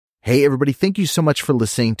Hey, everybody. Thank you so much for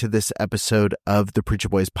listening to this episode of the Preacher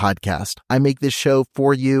Boys podcast. I make this show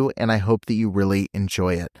for you, and I hope that you really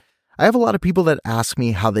enjoy it. I have a lot of people that ask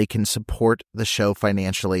me how they can support the show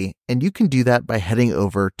financially, and you can do that by heading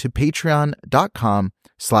over to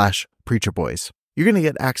patreon.com/preacherboys. You're going to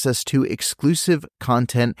get access to exclusive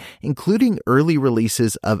content, including early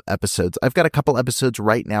releases of episodes. I've got a couple episodes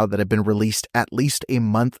right now that have been released at least a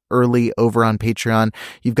month early over on Patreon.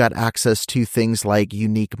 You've got access to things like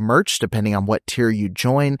unique merch, depending on what tier you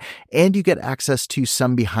join, and you get access to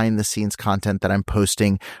some behind-the-scenes content that I'm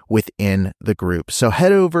posting within the group. So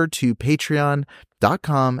head over to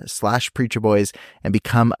patreon.com/preacherboys and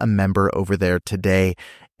become a member over there today.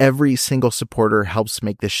 Every single supporter helps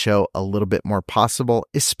make this show a little bit more possible,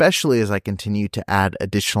 especially as I continue to add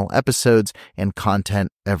additional episodes and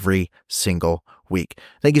content every single week.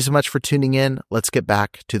 Thank you so much for tuning in. Let's get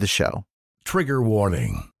back to the show. Trigger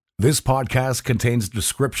warning. This podcast contains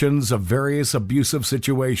descriptions of various abusive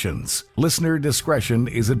situations. Listener discretion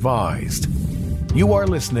is advised. You are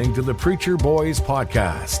listening to the Preacher Boys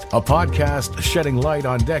Podcast, a podcast shedding light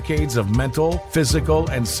on decades of mental, physical,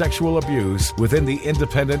 and sexual abuse within the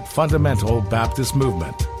independent fundamental Baptist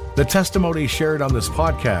movement. The testimonies shared on this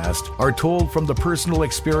podcast are told from the personal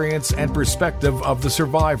experience and perspective of the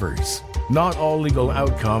survivors. Not all legal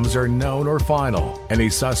outcomes are known or final. Any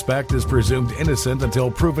suspect is presumed innocent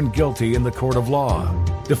until proven guilty in the court of law.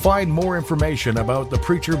 To find more information about the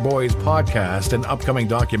Preacher Boys podcast and upcoming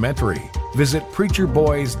documentary, visit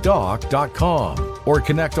preacherboysdoc.com or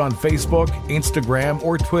connect on Facebook, Instagram,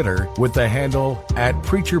 or Twitter with the handle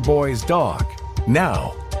 @preacherboysdoc.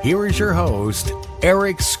 Now, here is your host,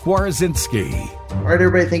 Eric Skwarczynski. All right,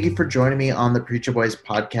 everybody, thank you for joining me on the Preacher Boys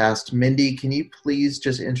podcast. Mindy, can you please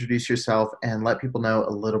just introduce yourself and let people know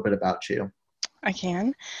a little bit about you? I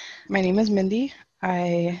can. My name is Mindy.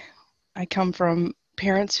 I come from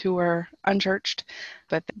parents who were unchurched,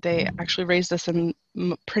 but they actually raised us in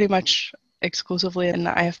pretty much exclusively in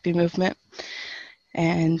the IFB movement.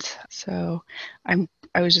 And so I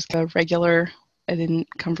was just a regular, I didn't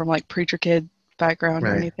come from like preacher kid background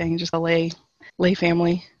or anything, just a lay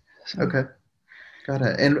family. So. Okay. Got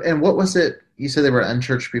it. And what was it, you said they were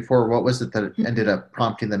unchurched before, what was it that ended up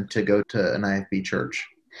prompting them to go to an IFB church?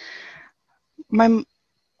 My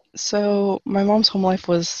mom's home life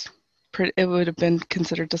was it would have been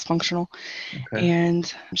considered dysfunctional. Okay.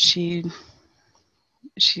 And she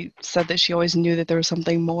said that she always knew that there was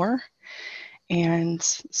something more. And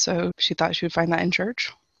so she thought she would find that in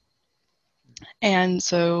church. And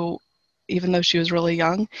so even though she was really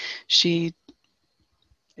young,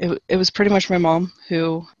 it was pretty much my mom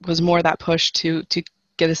who was more that push to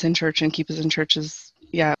get us in church and keep us in churches.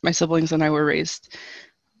 Yeah, my siblings and I were raised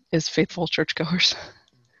as faithful churchgoers.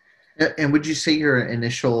 And would you say your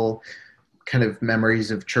initial kind of memories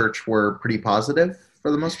of church were pretty positive for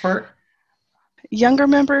the most part? Younger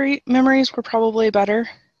memories were probably better.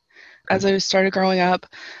 As I started growing up,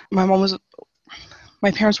 my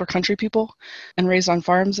parents were country people and raised on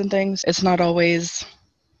farms and things. It's not always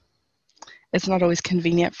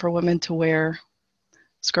convenient for women to wear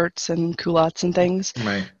skirts and culottes and things.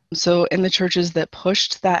 Right. So in the churches that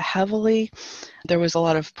pushed that heavily, there was a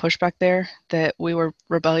lot of pushback there that we were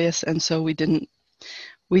rebellious, and so we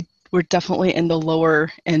were definitely in the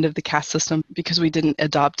lower end of the caste system because we didn't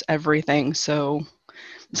adopt everything. So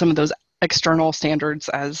some of those external standards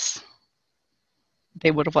as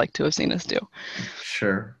they would have liked to have seen us do.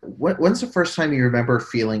 Sure. When's the first time you remember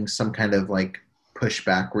feeling some kind of like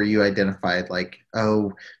pushback where you identified like,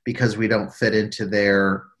 oh, because we don't fit into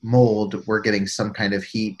their mold, we're getting some kind of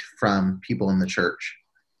heat from people in the church?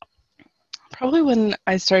 Probably when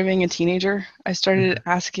I started being a teenager, I started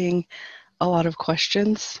asking a lot of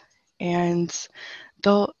questions, and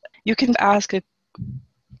though you can ask a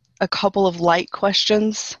couple of light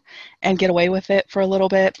questions and get away with it for a little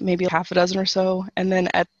bit, maybe half a dozen or so, and then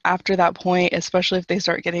after that point, especially if they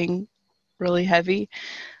start getting really heavy,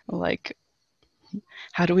 like,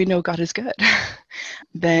 how do we know God is good?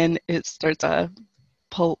 Then it starts a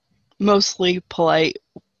mostly polite,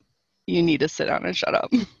 you need to sit down and shut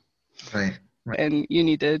up. Right. And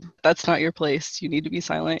that's not your place. You need to be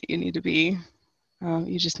silent. You need to be,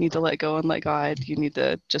 you just need to let go and let God. You need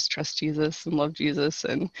to just trust Jesus and love Jesus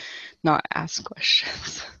and not ask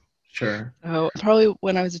questions. Sure. So probably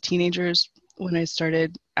when I was a teenager is when I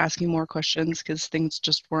started asking more questions because things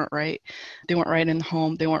just weren't right. They weren't right in the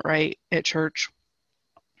home. They weren't right at church.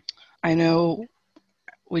 I know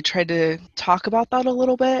we tried to talk about that a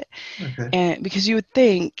little bit, and because you would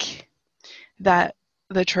think that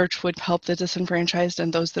the church would help the disenfranchised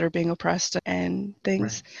and those that are being oppressed and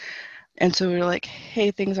things. And so we were like,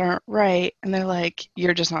 hey, things aren't right. And they're like,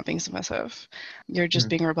 you're just not being submissive. You're just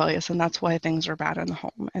being rebellious. And that's why things are bad in the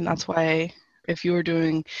home. And that's why if you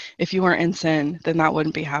weren't in sin, then that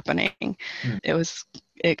wouldn't be happening.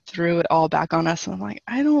 It threw it all back on us. And I'm like,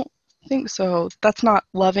 I don't think so. That's not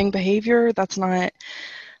loving behavior. That's not,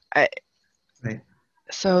 Right.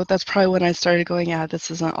 So that's probably when I started going, yeah,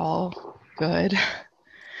 this isn't all good.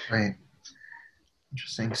 Right.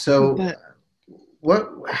 Interesting. So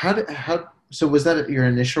so was that your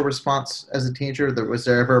initial response as a teenager? Was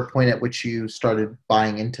there ever a point at which you started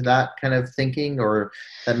buying into that kind of thinking, or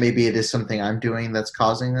that maybe it is something I'm doing that's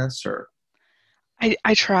causing this? Or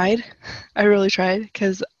I tried. I really tried,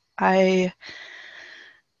 because I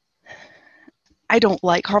don't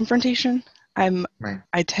like confrontation.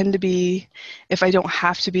 I tend to be, if I don't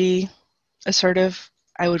have to be assertive,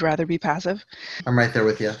 I would rather be passive. I'm right there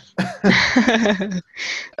with you.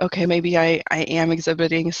 Okay, maybe I am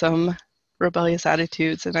exhibiting some rebellious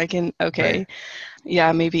attitudes, and I can, Right.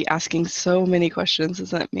 Yeah, maybe asking so many questions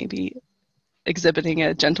isn't maybe exhibiting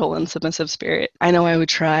a gentle and submissive spirit. I know I would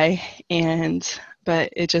try, but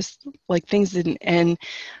it just, like, things didn't end.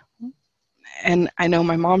 And I know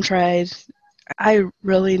my mom tried. I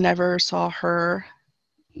really never saw her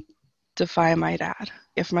defy my dad.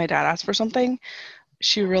 If my dad asked for something,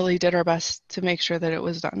 she really did her best to make sure that it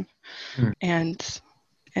was done. And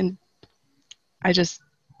I just,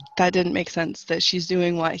 that didn't make sense, that she's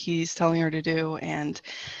doing what he's telling her to do. And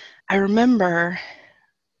I remember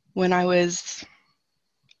when I was,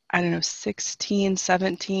 16,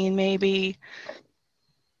 17 maybe,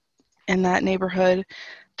 in that neighborhood,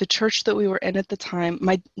 the church that we were in at the time,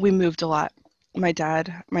 we moved a lot. My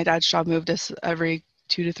dad's job moved us every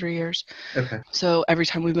 2 to 3 years. Okay. So every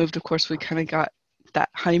time we moved, of course, we kind of got that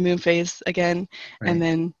honeymoon phase again, and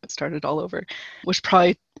then it started all over, which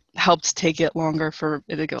probably helped take it longer for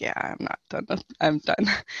it to go, yeah, I'm not done. I'm done.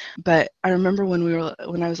 But I remember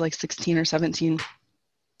when I was like 16 or 17,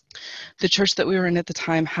 the church that we were in at the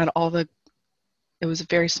time had it was a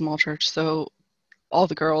very small church, so all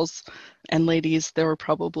the girls and ladies, there were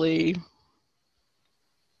probably,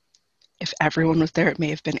 if everyone was there, it may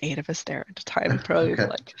have been 8 of us there at a time, probably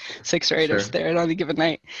like 6 or 8 of us there on any given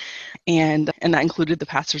night. And that included the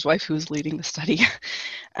pastor's wife, who was leading the study.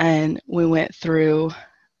 And we went through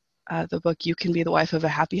the book, You Can Be the Wife of a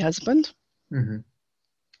Happy Husband.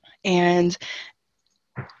 And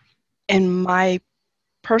in my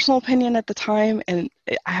personal opinion at the time, and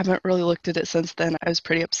I haven't really looked at it since then, I was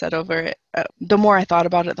pretty upset over it. The more I thought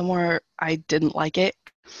about it, the more I didn't like it.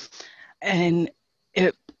 And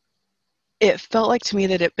it felt like to me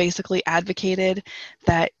that it basically advocated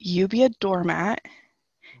that you be a doormat,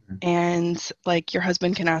 and like your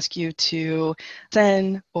husband can ask you to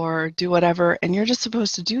sin or do whatever, and you're just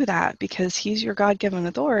supposed to do that because he's your God-given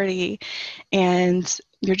authority, and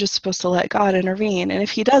you're just supposed to let God intervene. And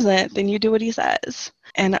if he doesn't, then you do what he says.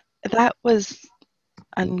 And that was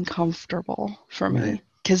uncomfortable for me,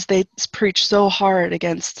 because they preach so hard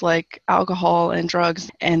against like alcohol and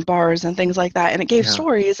drugs and bars and things like that. And it gave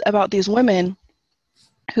stories about these women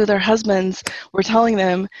who their husbands were telling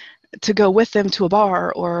them to go with them to a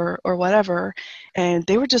bar or whatever, and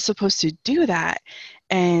they were just supposed to do that.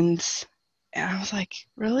 And I was like,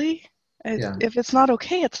 really? If it's not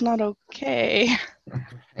okay, it's not okay.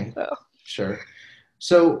 Sure.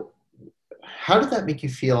 So how did that make you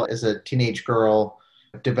feel as a teenage girl,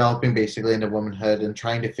 developing basically into womanhood and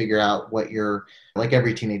trying to figure out what your, like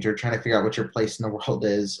every teenager, trying to figure out what your place in the world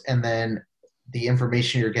is, and then the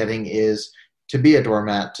information you're getting is to be a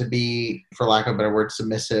doormat, to be, for lack of a better word,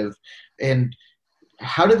 submissive? And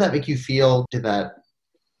how did that make you feel? Did that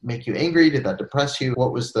make you angry? Did that depress you?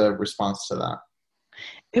 What was the response to that?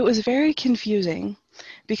 It was very confusing,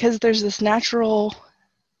 because there's this natural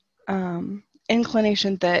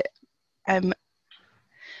inclination that I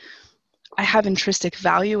have intrinsic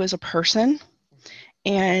value as a person,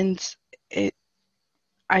 and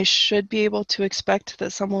I should be able to expect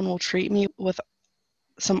that someone will treat me with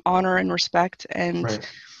some honor and respect and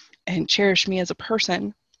cherish me as a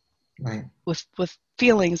person with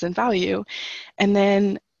feelings and value. And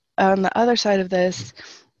then on the other side of this,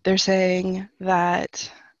 they're saying that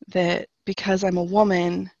because I'm a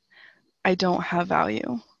woman, I don't have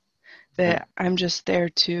value, that I'm just there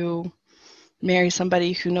to marry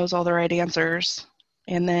somebody who knows all the right answers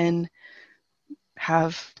and then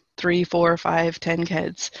have 3, 4, 5, 10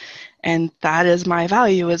 kids. And that is my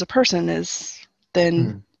value as a person, is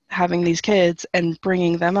then having these kids and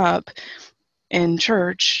bringing them up in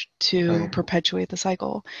church to perpetuate the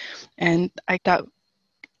cycle. And I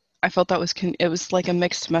felt that it was like a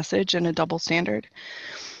mixed message and a double standard.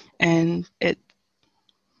 And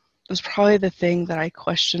was probably the thing that I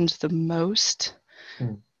questioned the most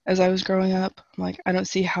as I was growing up. I'm like, I don't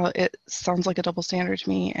see how it sounds like a double standard to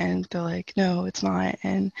me. And they're like, no, it's not.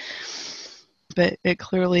 But it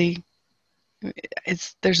clearly,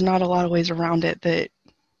 there's not a lot of ways around it that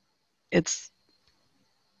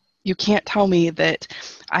you can't tell me that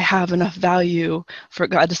I have enough value for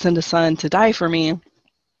God to send a son to die for me.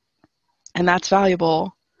 And that's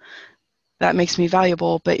valuable. That makes me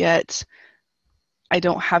valuable, but yet I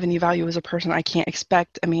don't have any value as a person. I can't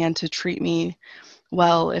expect a man to treat me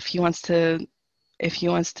well if he wants to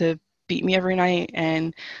beat me every night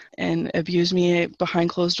and abuse me behind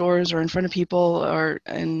closed doors or in front of people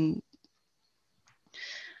and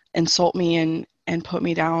insult me and put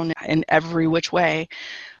me down in every which way.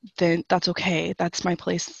 Then that's okay. That's my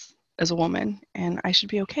place as a woman, and I should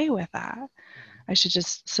be okay with that. I should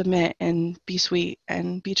just submit and be sweet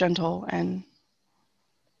and be gentle and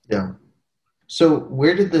yeah. So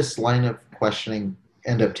where did this line of questioning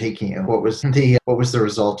end up taking you? What was the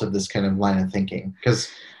result of this kind of line of thinking? Because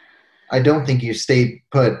I don't think you stayed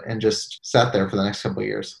put and just sat there for the next couple of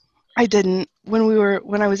years. I didn't.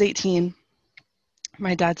 When I was 18,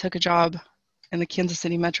 my dad took a job in the Kansas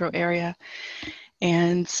City metro area,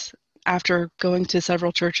 and after going to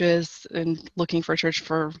several churches and looking for a church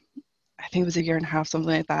for, I think it was a year and a half, something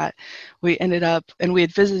like that, we ended up, and we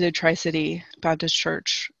had visited Tri-City Baptist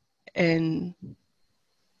Church at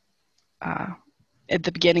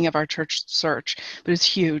the beginning of our church search, but it was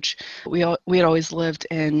huge. We had always lived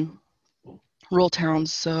in rural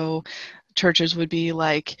towns, so churches would be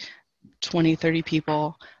like 20, 30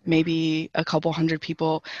 people, maybe a couple hundred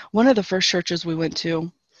people. One of the first churches we went to,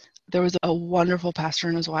 there was a wonderful pastor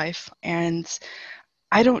and his wife, and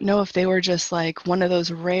I don't know if they were just like one of those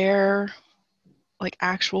rare, like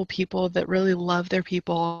actual people that really love their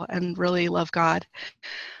people and really love God,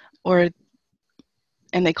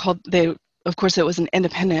 of course it was an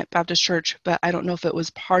independent Baptist church, but I don't know if it was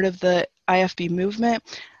part of the IFB movement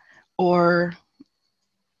or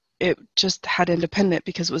it just had independent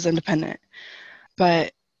because it was independent.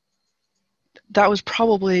 But that was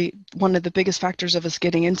probably one of the biggest factors of us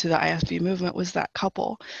getting into the IFB movement was that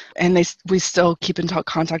couple. And we still keep in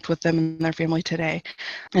contact with them and their family today.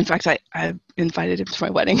 In fact, I invited him to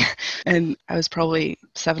my wedding, and I was probably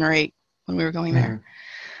 7 or 8 when we were going there.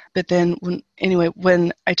 But then when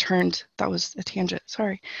I turned, that was a tangent,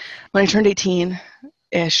 sorry. When I turned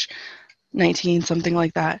 18-ish, 19, something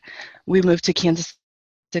like that, we moved to Kansas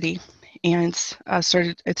City and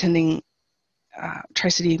started attending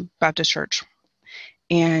Tri-City Baptist Church.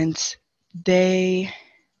 And it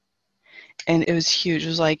was huge. It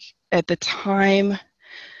was like, at the time,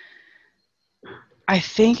 I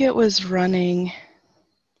think it was running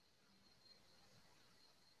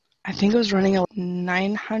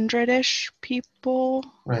 900-ish people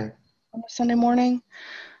right on a Sunday morning.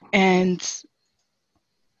 And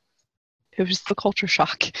it was the culture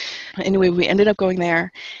shock. Anyway, we ended up going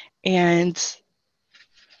there, and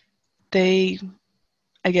they,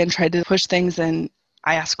 again, tried to push things, and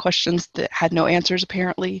I asked questions that had no answers,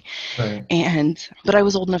 apparently. Right. But I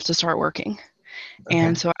was old enough to start working. Okay.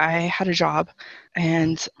 And so I had a job,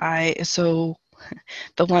 and so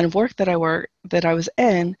the line of work that I was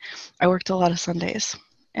in, I worked a lot of Sundays.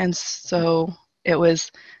 And so it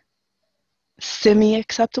was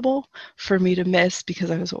semi-acceptable for me to miss because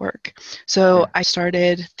I was at work. So I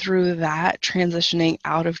started through that transitioning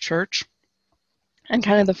out of church, and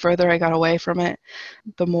kind of the further I got away from it,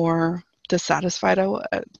 the more dissatisfied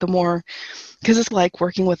because it's like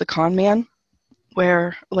working with a con man,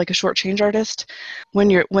 where like a shortchange artist, when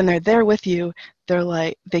they're there with you, they're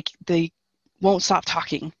like, they won't stop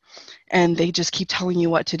talking, and they just keep telling you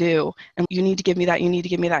what to do, and you need to give me that, you need to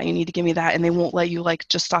give me that, you need to give me that, and they won't let you like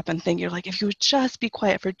just stop and think. You're like, if you would just be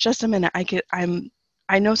quiet for just a minute,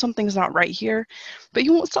 I know something's not right here, but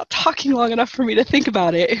you won't stop talking long enough for me to think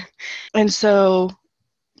about it. And so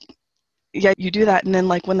yeah, you do that, and then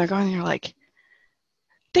like when they're gone, you're like,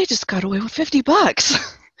 they just got away with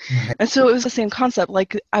 $50. And so it was the same concept.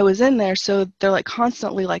 Like I was in there, so they're like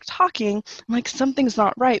constantly like talking. I'm like, something's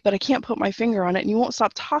not right, but I can't put my finger on it, and you won't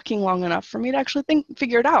stop talking long enough for me to actually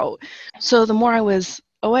figure it out. So the more I was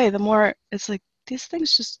away, the more it's like, these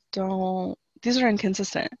things just don't, these are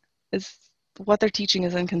inconsistent. What they're teaching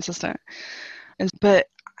is inconsistent. But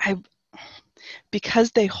because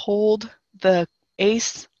they hold the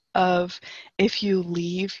ace of, if you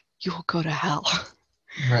leave, you will go to hell.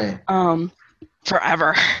 Right.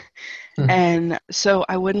 Forever. And so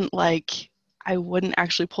I wouldn't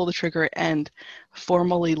actually pull the trigger and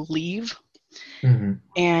formally leave. But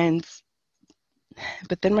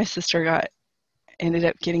then my sister ended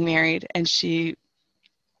up getting married, and she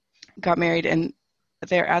got married, and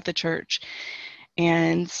they're at the church.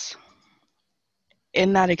 And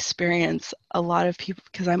in that experience, a lot of people,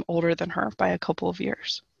 because I'm older than her by a couple of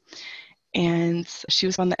years, and she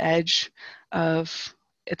was on the edge of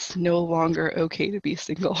it's no longer okay to be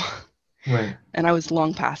single. Right. And I was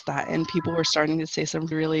long past that, and people were starting to say some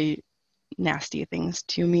really nasty things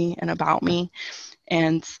to me and about me,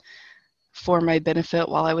 and for my benefit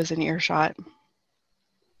while I was in earshot.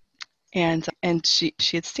 And she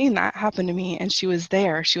had seen that happen to me, and she was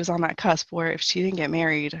there. She was on that cusp where if she didn't get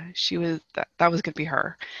married, she was that was going to be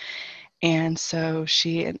her. And so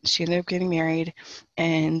she ended up getting married,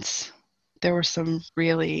 and there were some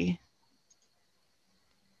really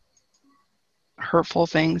hurtful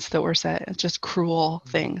things that were said, just cruel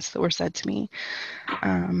things that were said to me.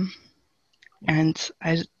 And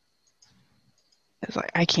I was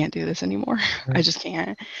like, I can't do this anymore. I just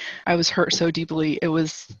can't. I was hurt so deeply.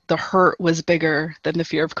 The hurt was bigger than the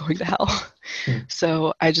fear of going to hell.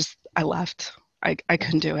 So I left. I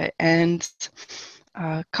couldn't do it. And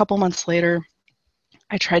a couple months later,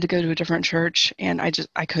 I tried to go to a different church, and I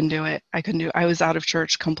couldn't do it. I was out of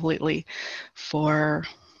church completely for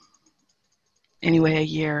anyway a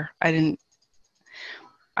year.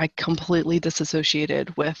 I completely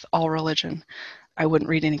disassociated with all religion. I wouldn't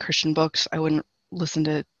read any Christian books. I wouldn't listen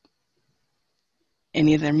to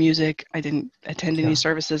any of their music. I didn't attend any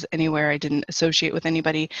services anywhere. I didn't associate with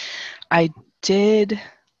anybody. I did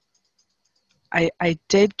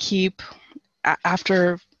keep,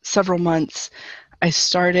 after several months, I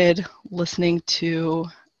started listening to,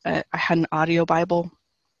 I had an audio Bible,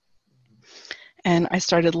 and I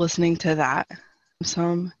started listening to that.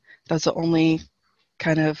 That's the only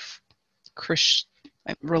kind of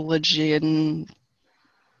religion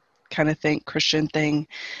kind of thing, Christian thing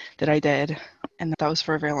that I did. And that was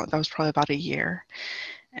for a very long, that was probably about a year.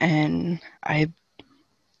 And I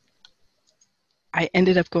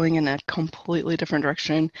ended up going in a completely different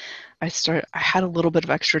direction. I had a little bit of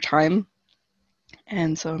extra time.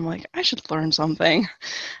 And so I'm like, I should learn something.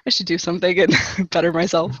 I should do something and better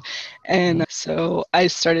myself. And so I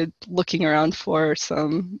started looking around for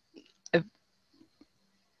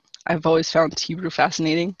I've always found Hebrew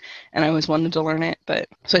fascinating, and I always wanted to learn it.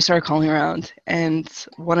 So I started calling around, and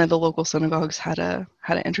one of the local synagogues had an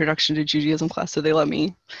introduction to Judaism class, so they let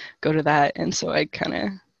me go to that. And so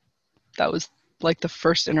that was like the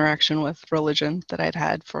first interaction with religion that I'd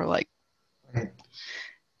had for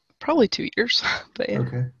probably 2 years. But yeah.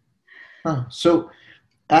 Okay. So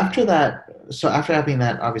after having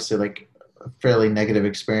that, obviously like a fairly negative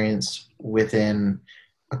experience within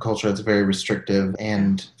a culture that's very restrictive,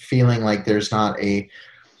 and feeling like there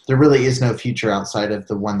really is no future outside of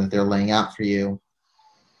the one that they're laying out for you,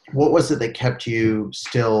 what was it that kept you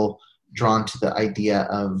still drawn to the idea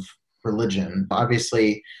of religion?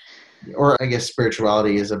 Obviously, or I guess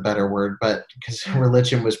spirituality is a better word, but because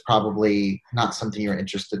religion was probably not something you're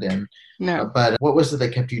interested in. No. But what was it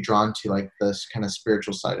that kept you drawn to like this kind of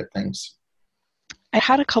spiritual side of things? I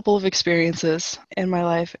had a couple of experiences in my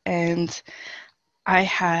life, and I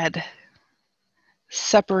had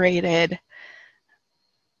separated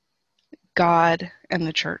God and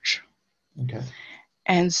the church. Okay.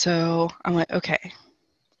 And so I'm like, okay,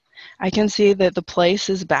 I can see that the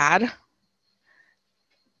place is bad,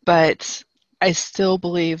 but I still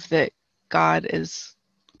believe that God is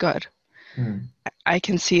good. I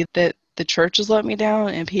can see that the church has let me down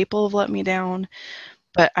and people have let me down,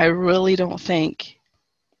 but I really don't think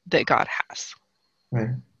that God has. Right.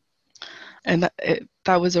 And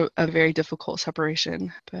that was a very difficult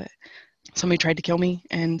separation. But somebody tried to kill me,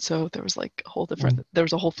 and so there was like a whole different. There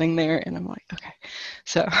was a whole thing there, and I'm like, okay.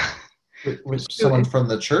 So was someone from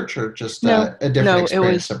the church, or just no, a different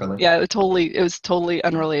experience separately? Yeah, it was totally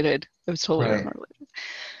unrelated. It was totally unrelated.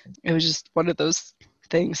 It was just one of those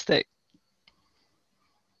things that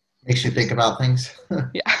makes you think about things.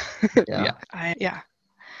 Yeah.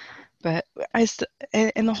 But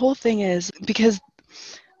and the whole thing is because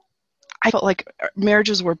I felt like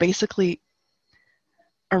marriages were basically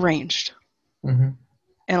arranged in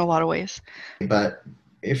a lot of ways. But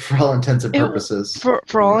for all intents and purposes.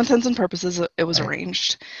 For all intents and purposes, it was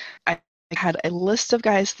arranged. I had a list of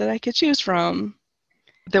guys that I could choose from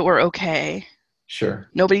that were okay. Sure.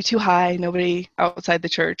 Nobody too high, nobody outside the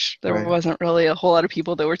church. There wasn't really a whole lot of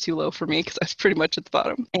people that were too low for me because I was pretty much at the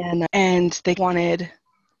bottom. And they wanted,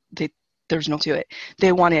 there's no to it.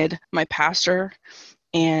 They wanted my pastor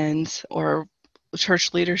or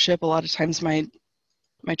church leadership. A lot of times my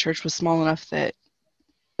church was small enough that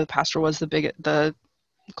the pastor was the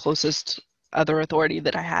closest other authority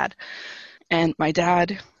that I had. And my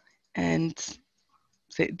dad, and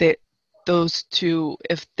those two,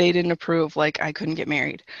 if they didn't approve, like I couldn't get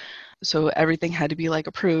married. So everything had to be like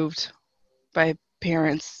approved by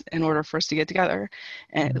parents in order for us to get together,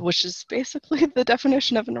 and which is basically the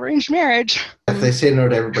definition of an arranged marriage. If they say no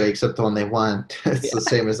to everybody except the one they want, it's the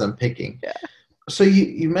same as them picking. Yeah. So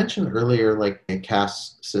you mentioned earlier like a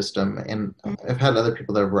caste system, and I've had other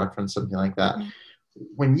people that have referenced something like that.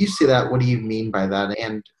 When you say that, what do you mean by that?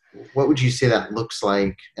 And what would you say that looks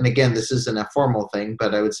like? And again, this isn't a formal thing,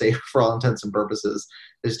 but I would say for all intents and purposes,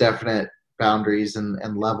 there's definite boundaries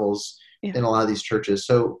and levels in a lot of these churches.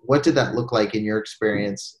 So what did that look like in your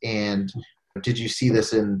experience? And did you see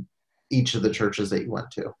this in each of the churches that you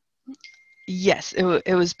went to? Yes,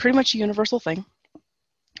 it was pretty much a universal thing.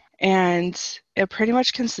 And it pretty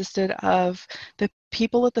much consisted of the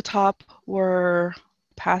people at the top were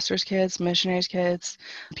pastors' kids, missionaries' kids,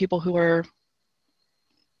 people who were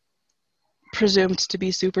presumed to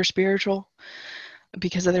be super spiritual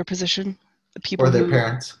because of their position. People or their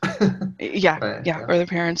parents. Yeah, right, yeah, or their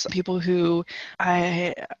parents. People who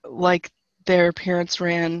their parents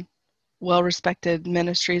ran well-respected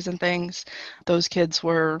ministries and things. Those kids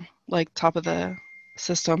were like top of the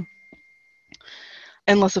system.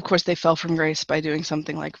 Unless, of course, they fell from grace by doing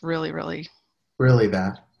something like really, really, really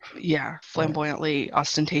bad. Yeah, flamboyantly,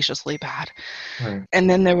 ostentatiously bad. Right. And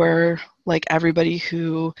then there were like everybody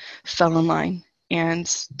who fell in line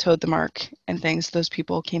and towed the mark and things. Those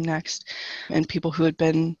people came next, and people who had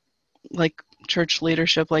been like church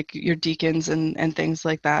leadership, like your deacons and things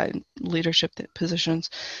like that, leadership positions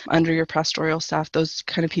under your pastoral staff. Those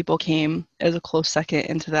kind of people came as a close second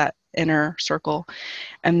into that inner circle.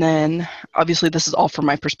 And then obviously this is all from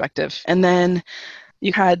my perspective. And then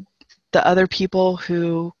you had the other people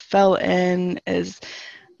who fell in as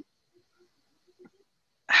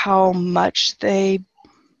how much they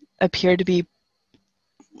appear to be,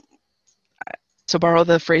 to borrow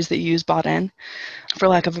the phrase that you use, bought in, for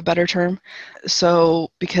lack of a better term.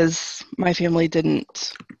 So because my family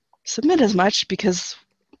didn't submit as much, because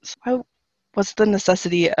what's the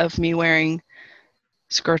necessity of me wearing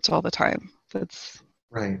skirts all the time? That's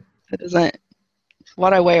right. That isn't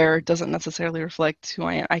what I wear, doesn't necessarily reflect who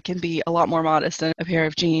I am. I can be a lot more modest in a pair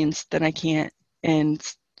of jeans than I can in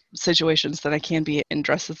situations than I can be in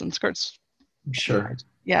dresses and skirts. Sure.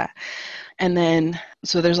 Yeah. And then,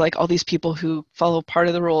 so there's like all these people who follow part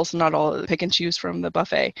of the rules, not all, pick and choose from the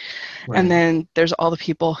buffet. Right. And then there's all the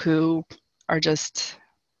people who are just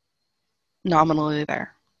nominally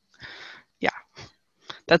there. Yeah.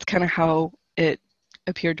 That's kind of how it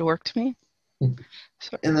appeared to work to me.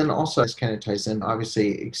 So. And then also this kind of ties in,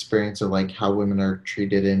 obviously, experience of like how women are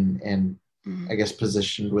treated and I guess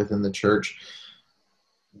positioned within the church.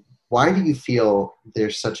 Why do you feel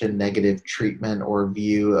there's such a negative treatment or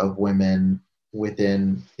view of women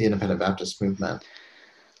within the Independent Baptist movement?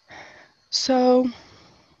 So,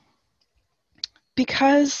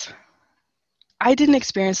 because I didn't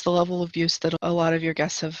experience the level of abuse that a lot of your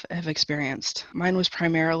guests have experienced. Mine was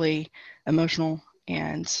primarily emotional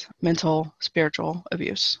and mental, spiritual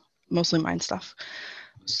abuse, mostly mind stuff.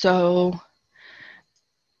 So,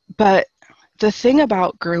 but the thing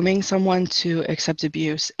about grooming someone to accept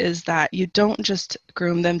abuse is that you don't just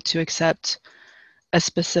groom them to accept a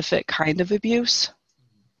specific kind of abuse.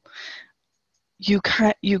 You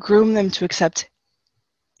groom them to accept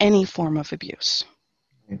any form of abuse.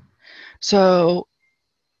 So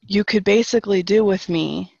you could basically do with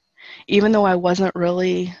me, even though I wasn't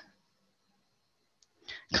really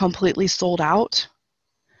completely sold out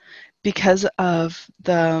because of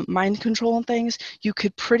the mind control and things, you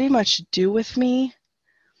could pretty much do with me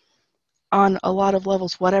on a lot of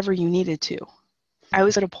levels whatever you needed to. I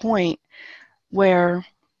was at a point where,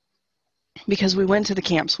 because we went to the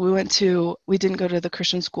camps, we didn't go to the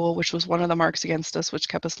Christian school, which was one of the marks against us, which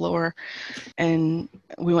kept us lower, and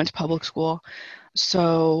we went to public school.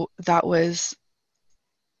 So that was,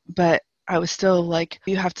 but I was still like,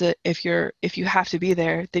 you have to, if you have to be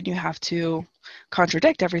there, then you have to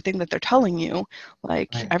contradict everything that they're telling you. Like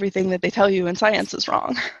right. Everything that they tell you in science is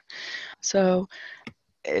wrong. So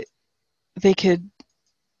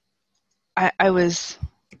I was,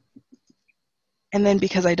 and then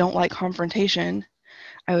because I don't like confrontation,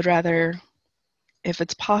 I would rather, if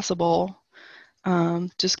it's possible,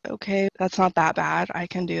 just, okay, that's not that bad, I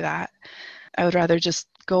can do that. I would rather just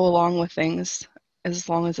go along with things as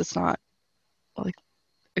long as it's not like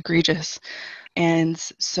egregious. And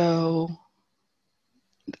so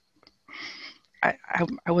I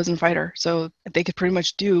wasn't a fighter, so they could pretty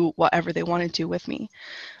much do whatever they wanted to with me.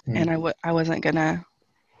 And I wasn't gonna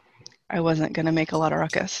make a lot of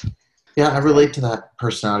ruckus. Yeah, I relate to that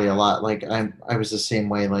personality a lot. Like I was the same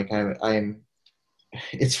way. Like I'm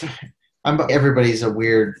it's everybody's a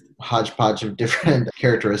weird hodgepodge of different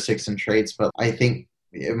characteristics and traits, but I think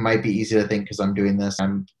it might be easy to think because I'm doing this,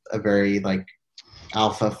 I'm a very like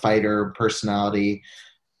alpha fighter personality,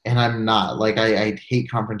 and I'm not. Like I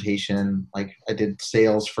hate confrontation. Like I did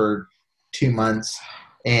sales for 2 months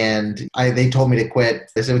and they told me to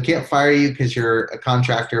quit. They said, we can't fire you because you're a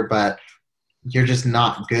contractor, but you're just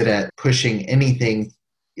not good at pushing anything.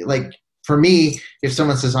 Like for me, if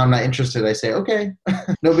someone says I'm not interested, I say, okay,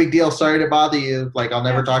 no big deal. Sorry to bother you. Like I'll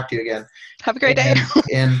never talk to you again. Have a great day.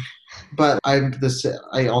 But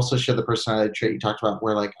I also share the personality trait you talked about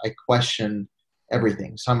where like I question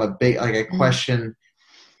everything. So I'm I question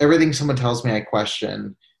everything someone tells me, I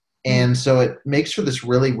question. And so it makes for this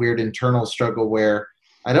really weird internal struggle where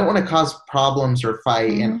I don't want to cause problems or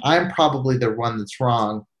fight. And I'm probably the one that's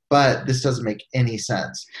wrong, but this doesn't make any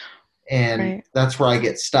sense. And that's where I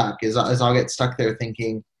get stuck is I'll get stuck there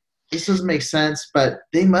thinking, this doesn't make sense, but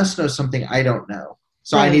they must know something I don't know.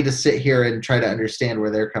 So I need to sit here and try to understand where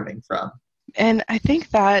they're coming from. And I think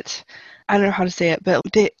that, I don't know how to say it, but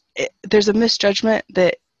there's a misjudgment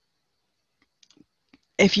that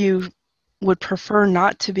if you would prefer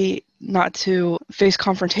not to face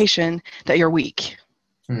confrontation, that you're weak.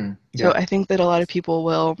 So I think that a lot of people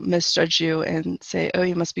will misjudge you and say, oh,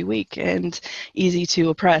 you must be weak and easy to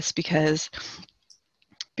oppress because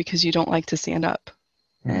you don't like to stand up.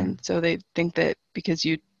 And so they think that because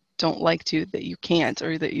you don't like to, that you can't,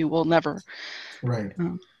 or that you will never. Right.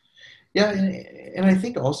 Yeah. And I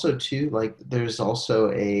think also too, like there's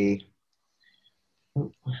also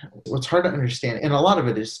what's hard to understand, and a lot of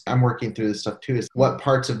it is I'm working through this stuff too, is what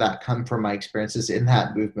parts of that come from my experiences in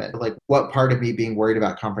that movement. Like what part of me being worried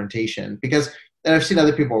about confrontation, because and I've seen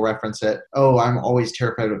other people reference it. Oh, I'm always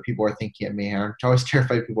terrified of what people are thinking of me. I'm always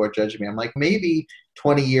terrified people are judging me. I'm like, maybe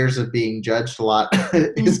 20 years of being judged a lot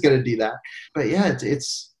is going to do that. But yeah,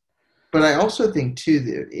 but I also think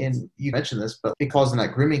too, and you mentioned this, but it falls in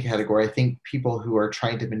that grooming category. I think people who are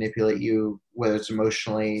trying to manipulate you, whether it's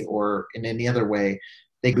emotionally or in any other way,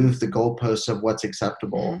 they move the goalposts of what's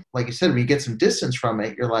acceptable. Like you said, when you get some distance from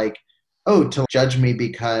it, you're like, oh, to judge me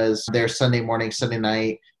because there's Sunday morning, Sunday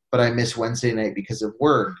night, but I miss Wednesday night because of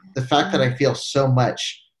work. The fact that I feel so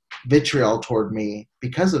much vitriol toward me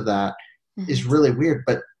because of that is really weird.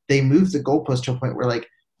 But they move the goalpost to a point where like,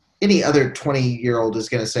 any other 20-year-old is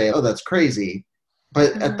going to say, oh, that's crazy.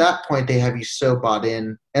 But at that point, they have you so bought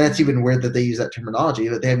in. And that's even weird that they use that terminology,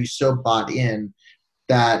 but they have you so bought in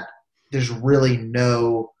that there's really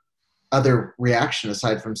no other reaction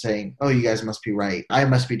aside from saying, oh, you guys must be right. I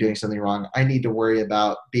must be doing something wrong. I need to worry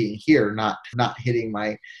about being here, not hitting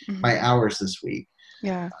my hours this week.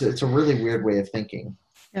 Yeah. So it's a really weird way of thinking.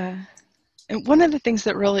 Yeah. And one of the things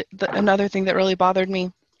another thing that really bothered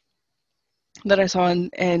me that I saw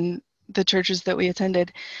in the churches that we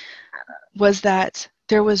attended was that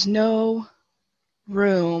there was no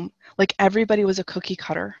room, like everybody was a cookie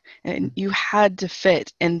cutter and you had to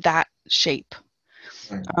fit in that shape.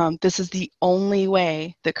 This is the only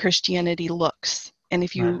way that Christianity looks. And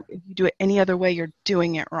if you do it any other way, you're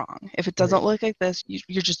doing it wrong. If it doesn't look like this,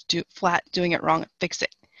 you're just flat doing it wrong. Fix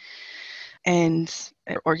it.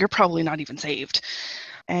 Or you're probably not even saved.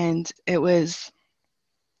 And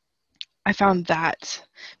I found that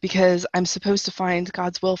because I'm supposed to find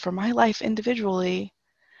God's will for my life individually,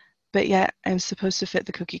 but yet I'm supposed to fit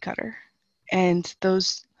the cookie cutter. And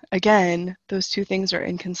those two things are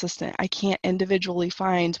inconsistent. I can't individually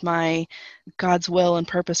find my God's will and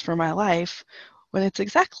purpose for my life when it's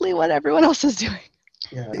exactly what everyone else is doing.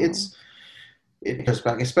 Yeah, it goes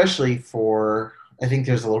back, especially I think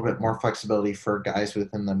there's a little bit more flexibility for guys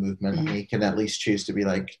within the movement. You can at least choose to be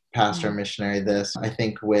like pastor, missionary, this. I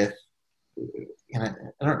think and I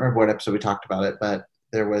don't remember what episode we talked about it, but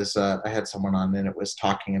there was, I had someone on and it was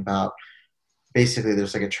talking about basically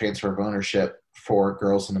there's like a transfer of ownership for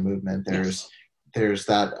girls in the movement. There's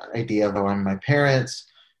that idea of, oh, I'm my parents,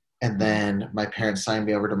 and then my parents signed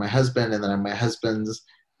me over to my husband, and then I'm my husband's.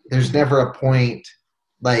 There's never a point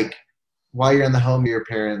like while you're in the home, you're your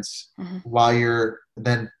parents, while you're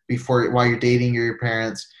dating, you're your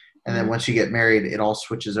parents. And then once you get married, it all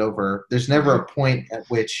switches over. There's never a point at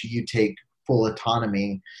which you take full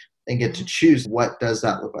autonomy and get to choose what does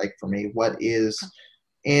that look like for me?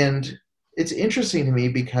 And it's interesting to me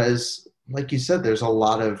because, like you said, there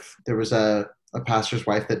was a pastor's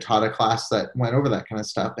wife that taught a class that went over that kind of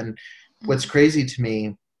stuff. And what's crazy to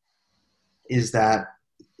me is that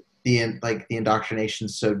the indoctrination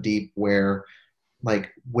is so deep where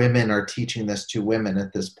like women are teaching this to women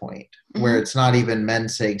at this point, where it's not even men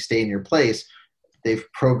saying stay in your place. They've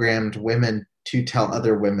programmed women to tell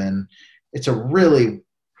other women. It's a really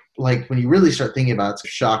like when you really start thinking about it, it's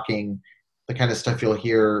shocking the kind of stuff you'll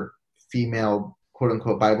hear female quote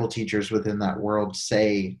unquote Bible teachers within that world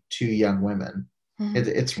say to young women.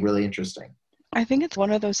 It's really interesting. I think it's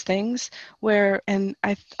one of those things where, and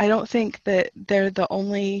I don't think that they're the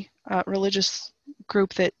only religious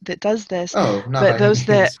group that does this, but those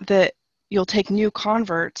that you'll take new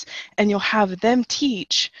converts and you'll have them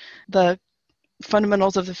teach the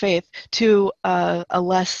fundamentals of the faith to a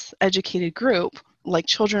less educated group, like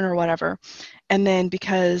children or whatever. And then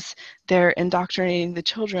because they're indoctrinating the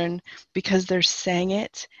children, because they're saying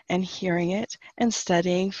it and hearing it and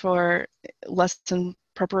studying for lesson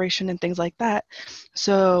preparation and things like that.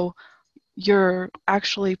 So you're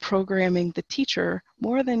actually programming the teacher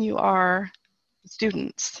more than you are the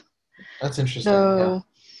students. That's interesting. So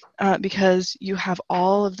because you have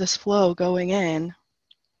all of this flow going in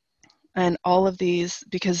and all of these,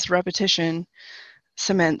 because repetition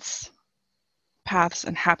cements paths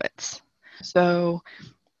and habits. So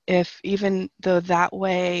if even though that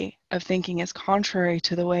way of thinking is contrary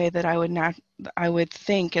to the way that I would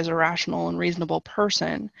think as a rational and reasonable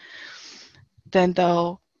person, then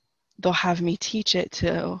they'll have me teach it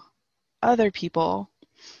to other people.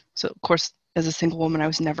 So of course, as a single woman, I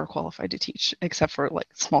was never qualified to teach except for like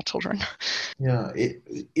small children. Yeah,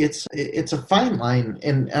 it's a fine line,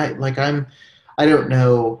 and I don't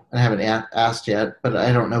know, I haven't asked yet, but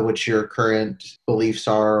I don't know what your current beliefs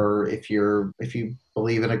are, or if you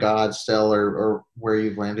believe in a God still, or where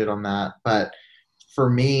you've landed on that. But for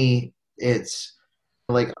me, it's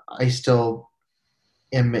like I still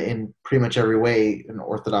am in pretty much every way an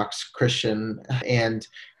Orthodox Christian, and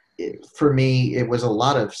for me, it was a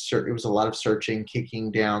lot of searching,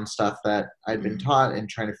 kicking down stuff that I'd been taught, and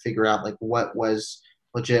trying to figure out like what was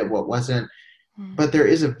legit, what wasn't. But there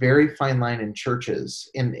is a very fine line in churches,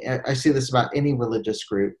 and I see this about any religious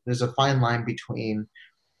group. There's a fine line between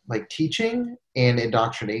like teaching and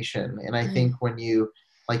indoctrination. And I think when you,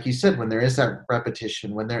 like you said, when there is that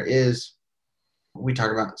repetition, when there is, we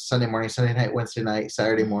talk about Sunday morning, Sunday night, Wednesday night,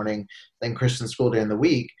 Saturday morning, then Christian school during the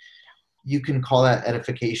week, you can call that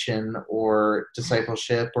edification or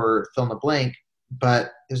discipleship or fill in the blank,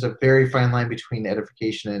 but there's a very fine line between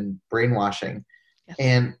edification and brainwashing. Yes.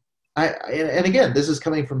 And again, this is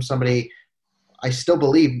coming from somebody, I still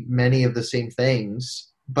believe many of the same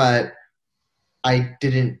things, but I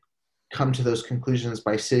didn't come to those conclusions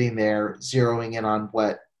by sitting there zeroing in on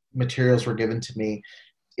what materials were given to me.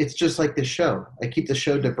 It's just like this show. I keep the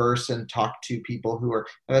show diverse and talk to people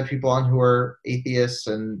I've had people on who are atheists,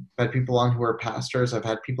 and I've had people on who are pastors. I've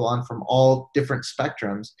had people on from all different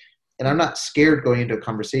spectrums, and I'm not scared going into a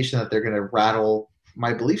conversation that they're going to rattle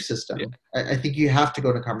my belief system. Yeah. I think you have to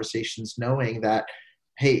go to conversations knowing that,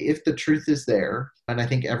 hey, if the truth is there, and I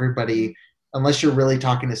think everybody, unless you're really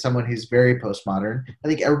talking to someone who's very postmodern, I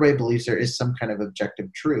think everybody believes there is some kind of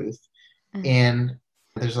objective truth. Mm-hmm. And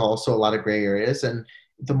there's also a lot of gray areas. And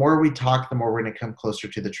the more we talk, the more we're going to come closer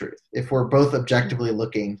to the truth. If we're both objectively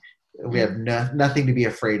looking, we have nothing to be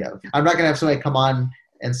afraid of. I'm not going to have somebody come on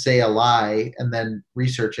and say a lie and then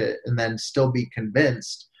research it and then still be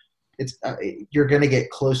convinced. You're going to get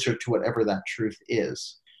closer to whatever that truth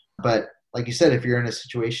is. But like you said, if you're in a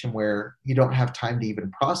situation where you don't have time to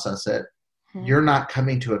even process it, you're not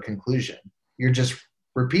coming to a conclusion. You're just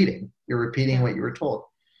repeating. You're repeating what you were told.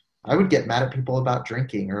 I would get mad at people about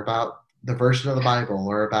drinking, or about the version of the Bible,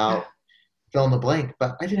 or about fill in the blank,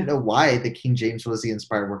 but I didn't know why the King James was the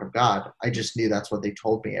inspired word of God. I just knew that's what they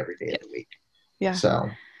told me every day of the week. Yeah. So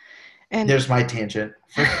and there's my tangent.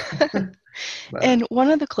 And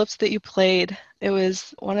one of the clips that you played, it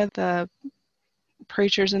was one of the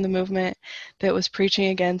preachers in the movement that was preaching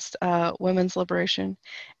against women's liberation,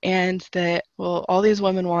 and that, well, all these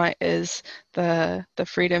women want is the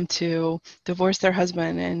freedom to divorce their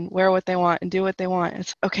husband and wear what they want and do what they want.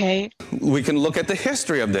 It's okay. We can look at the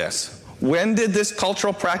history of this. When did this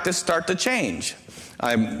cultural practice start to change?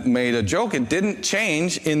 I made a joke. It didn't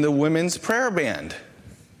change in the women's prayer band.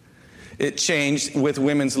 It changed with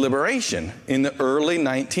women's liberation in the early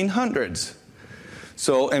 1900s.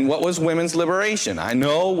 So, and what was women's liberation? I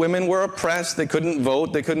know women were oppressed. They couldn't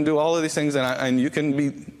vote. They couldn't do all of these things. And you can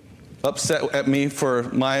be upset at me for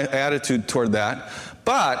my attitude toward that.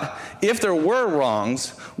 But if there were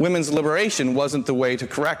wrongs, women's liberation wasn't the way to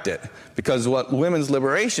correct it. Because what women's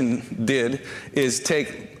liberation did is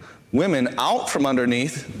take women out from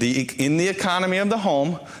underneath, in the economy of the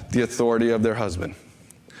home, the authority of their husband.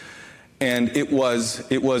 And it was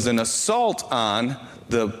an assault on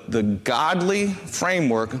the godly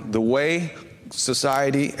framework, the way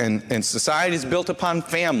society and society is built upon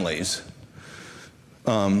families.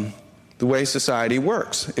 the way society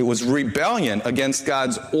works. It was rebellion against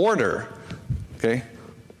God's order, okay?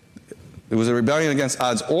 It was a rebellion against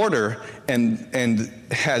God's order and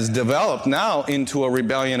has developed now into a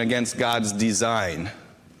rebellion against God's design,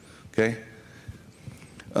 okay?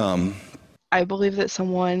 I believe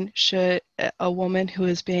that a woman who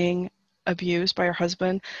is being abused by her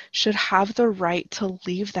husband should have the right to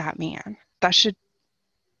leave that man.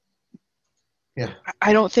 Yeah.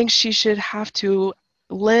 I don't think she should have to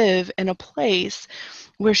live in a place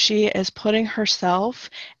where she is putting herself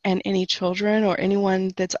and any children or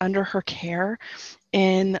anyone that's under her care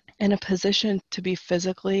in a position to be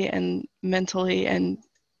physically and mentally and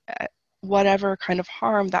whatever kind of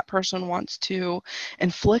harm that person wants to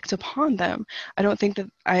inflict upon them. I don't think that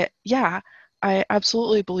I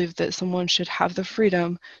absolutely believe that someone should have the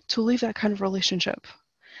freedom to leave that kind of relationship.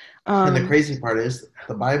 And the crazy part is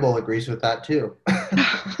the Bible agrees with that too.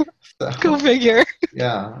 So, go figure.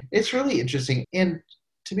 Yeah, it's really interesting. And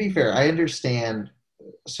to be fair, I understand.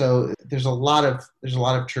 So there's a lot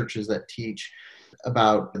of churches that teach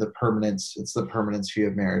about the permanence. It's the permanence view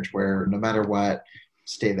of marriage, where no matter what,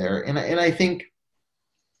 stay there. And I think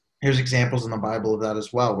there's examples in the Bible of that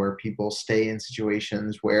as well, where people stay in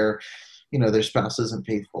situations where, you know, their spouse isn't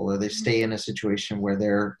faithful, or they stay in a situation where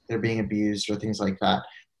they're being abused or things like that.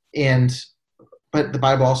 But the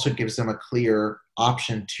Bible also gives them a clear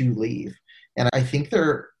option to leave. And I think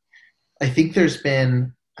there's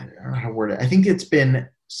been, I don't know how to word it, I think it's been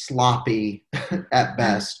sloppy at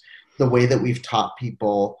best, the way that we've taught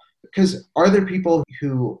people. Because are there people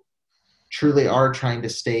who truly are trying to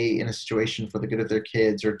stay in a situation for the good of their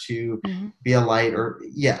kids or to be a light? Or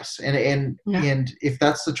yes. And if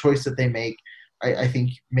that's the choice that they make, I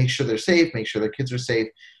think make sure they're safe, make sure their kids are safe.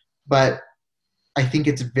 But I think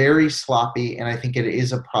it's very sloppy, and I think it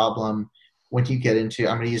is a problem when you get into,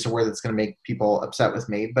 I'm going to use a word that's going to make people upset with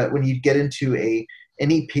me, but when you get into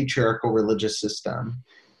any patriarchal religious system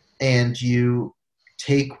and you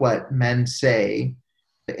take what men say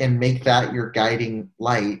and make that your guiding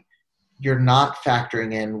light, you're not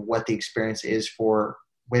factoring in what the experience is for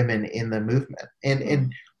women in the movement.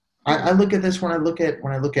 And I look at this when I look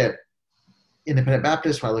at Independent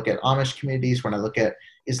Baptists, when I look at Amish communities, when I look at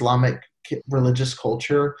Islamic religious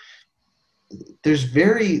culture, there's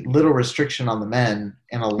very little restriction on the men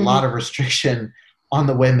and a lot of restriction on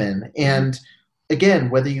the women. And again,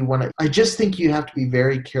 whether you want to, I just think you have to be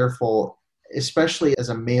very careful, especially as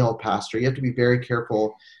a male pastor. You have to be very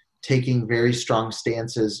careful taking very strong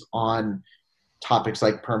stances on topics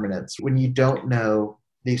like permanence when you don't know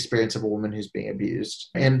the experience of a woman who's being abused.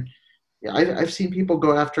 And I've seen people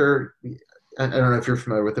go after, I don't know if you're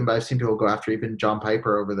familiar with him, but I've seen people go after even John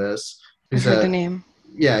Piper over this. I've heard the name.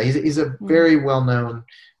 Yeah, he's a very well-known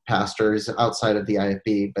pastor. He's outside of the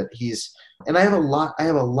IFB, but and I have a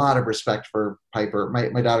lot of respect for Piper.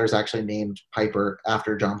 My daughter's actually named Piper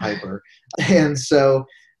after John Piper. And so,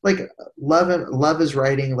 like, love his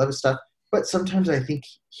writing, love his stuff, but sometimes I think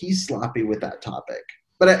he's sloppy with that topic.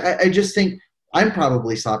 But I just think I'm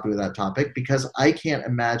probably sloppy with that topic because I can't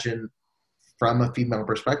imagine from a female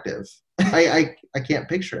perspective. I can't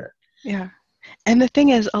picture it. Yeah. And the thing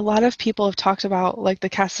is, a lot of people have talked about like the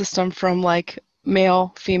caste system from like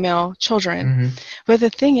male, female, children. But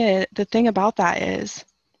the thing about that is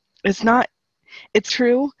it's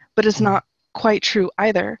true, but it's not quite true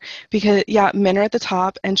either, because men are at the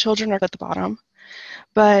top and children are at the bottom,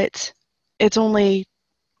 but it's only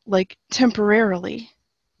like temporarily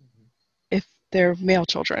if they're male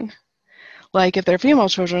children. Like if they're female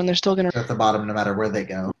children, they're still going to at the bottom no matter where they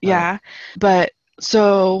go. Yeah. But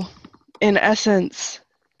so in essence,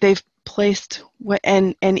 they've placed,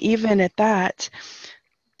 and even at that,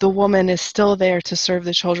 the woman is still there to serve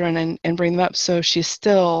the children and bring them up. So she's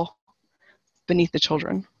still beneath the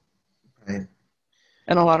children. Right.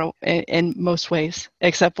 In most ways,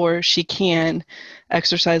 except where she can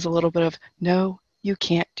exercise a little bit of, no, you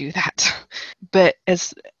can't do that. But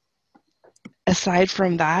aside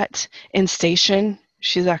from that, in station,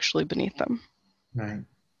 she's actually beneath them. Right.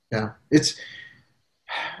 Yeah.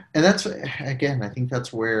 And that's, again, I think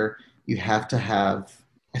that's where you have to have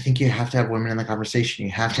women in the conversation.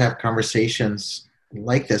 You have to have conversations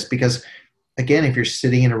like this because, again, if you're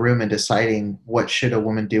sitting in a room and deciding what should a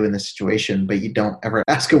woman do in this situation, but you don't ever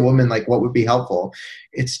ask a woman, like, what would be helpful,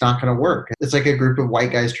 it's not going to work. It's like a group of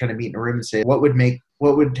white guys trying to meet in a room and say, what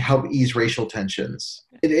would help ease racial tensions?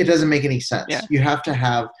 It doesn't make any sense. Yeah. You have to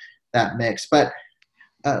have that mix. But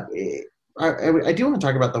I do want to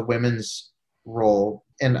talk about the women's role.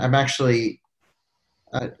 And I'm actually,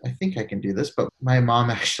 I think I can do this, but my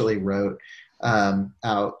mom actually wrote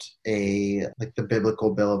out like the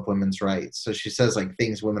biblical Bill of Women's Rights. So she says like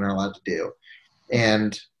things women are allowed to do.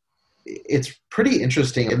 And it's pretty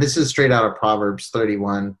interesting. And this is straight out of Proverbs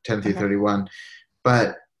 31, 10 through 31.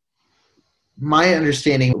 But my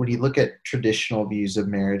understanding, when you look at traditional views of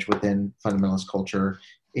marriage within fundamentalist culture,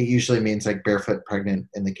 it usually means like barefoot pregnant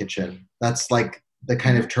in the kitchen. That's like the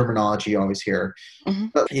kind of terminology you always hear.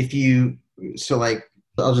 But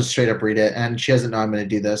I'll just straight up read it. And she doesn't know I'm going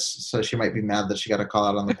to do this, so she might be mad that she got a call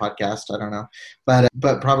out on the podcast. I don't know.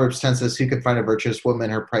 But Proverbs 10 says, who can find a virtuous woman?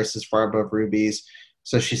 Her price is far above rubies.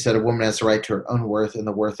 So she said, a woman has a right to her own worth, and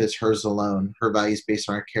the worth is hers alone. Her value is based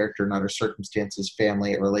on her character, not her circumstances,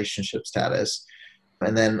 family, or relationship status.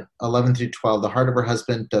 And then 11 through 12, the heart of her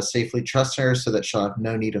husband does safely trust her, so that she'll have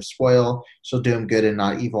no need of spoil. She'll do him good and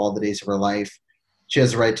not evil all the days of her life. She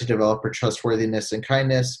has the right to develop her trustworthiness and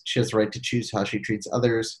kindness. She has the right to choose how she treats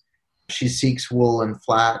others. She seeks wool and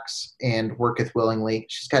flax and worketh willingly.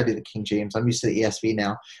 She's got to be the King James. I'm used to the ESV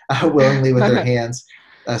now. Willingly with her hands.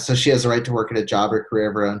 So she has the right to work at a job or career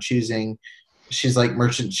of her own choosing. She's like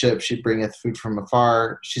merchant ship. She bringeth food from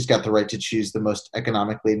afar. She's got the right to choose the most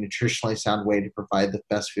economically and nutritionally sound way to provide the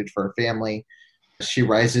best food for her family. She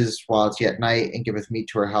rises while it's yet night and giveth meat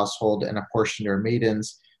to her household and a portion to her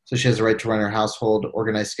maidens. So she has the right to run her household,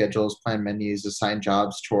 organize schedules, plan menus, assign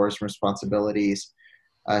jobs, chores, and responsibilities.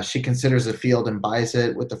 She considers a field and buys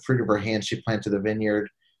it. With the fruit of her hands, she planted a vineyard.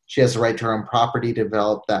 She has the right to her own property,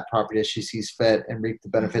 develop that property as she sees fit, and reap the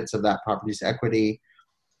benefits of that property's equity.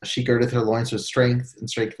 She girdeth her loins with strength and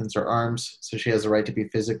strengthens her arms, so she has the right to be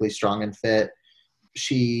physically strong and fit.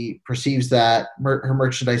 She perceives that her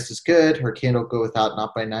merchandise is good, her candle goeth out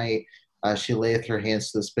not by night. She layeth her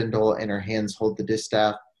hands to the spindle, and her hands hold the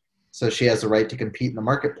distaff. So she has the right to compete in the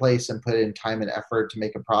marketplace and put in time and effort to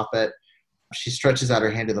make a profit. She stretches out her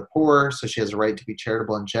hand to the poor, so she has a right to be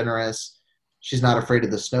charitable and generous. She's not afraid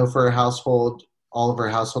of the snow for her household. All of her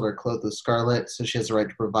household are clothed with scarlet, so she has a right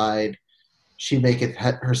to provide. She maketh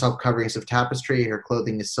herself coverings of tapestry. Her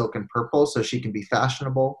clothing is silk and purple, so she can be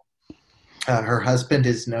fashionable. Her husband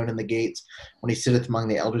is known in the gates when he sitteth among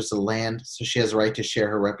the elders of the land, so she has a right to share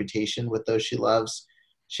her reputation with those she loves.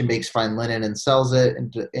 She makes fine linen and sells it,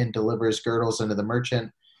 and delivers girdles unto the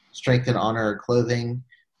merchant. Strength and honor her clothing.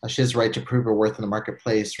 She has a right to prove her worth in the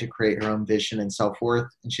marketplace, to create her own vision and self-worth,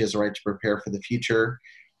 and she has a right to prepare for the future.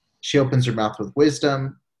 She opens her mouth with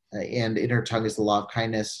wisdom, and in her tongue is the law of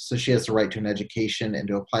kindness. So she has the right to an education and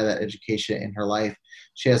to apply that education in her life.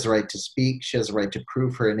 She has the right to speak. She has the right to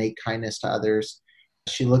prove her innate kindness to others.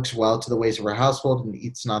 She looks well to the ways of her household and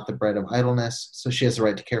eats not the bread of idleness. So she has the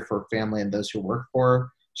right to care for her family and those who work for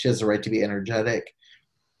her. She has the right to be energetic.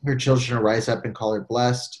 Her children rise up and call her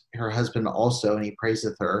blessed. Her husband also, and he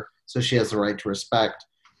praiseth her. So she has the right to respect.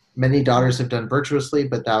 Many daughters have done virtuously,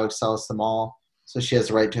 but thou excellest them all. So she has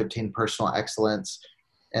the right to obtain personal excellence.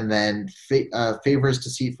 And then favor is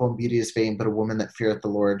deceitful and beauty is vain, but a woman that feareth the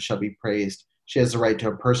Lord shall be praised. She has the right to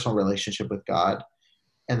a personal relationship with God.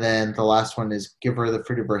 And then the last one is give her the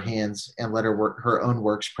fruit of her hands and let her work her own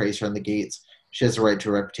works praise her in the gates. She has the right to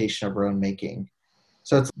a reputation of her own making.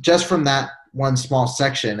 So it's just from that one small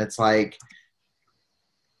section, it's like,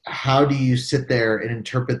 how do you sit there and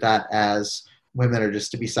interpret that as women are just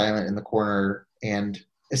to be silent in the corner and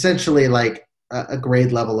essentially like a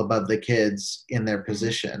grade level above the kids in their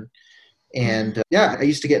position? And I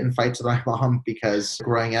used to get in fights with my mom because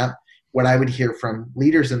growing up, what I would hear from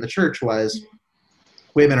leaders in the church was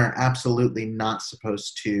women are absolutely not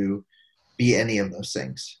supposed to be any of those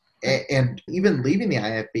things. And even leaving the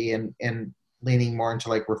IFB and leaning more into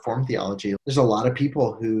like Reformed theology, there's a lot of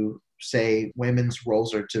people who say women's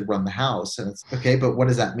roles are to run the house. And it's okay, but what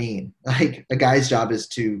does that mean? Like a guy's job is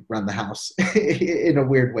to run the house in a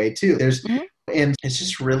weird way too. And it's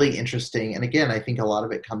just really interesting. And again, I think a lot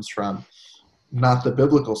of it comes from not the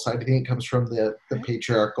biblical side. I think it comes from the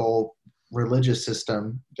patriarchal religious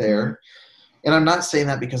system there. And I'm not saying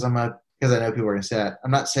that because I know people are going to say that.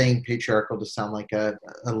 I'm not saying patriarchal to sound like a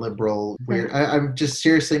liberal weird. I'm just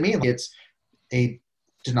seriously mean it's a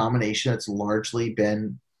denomination that's largely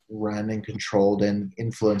been run and controlled and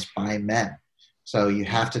influenced by men. So you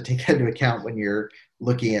have to take that into account when you're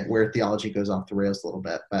looking at where theology goes off the rails a little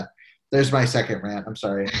bit. But there's my second rant. I'm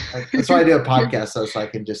sorry. That's why I do a podcast, though, so I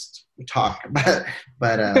can just talk. But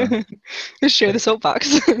just share the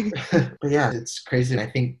soapbox. But yeah, it's crazy.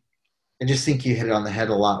 I just think you hit it on the head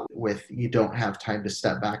a lot with you don't have time to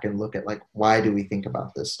step back and look at like, why do we think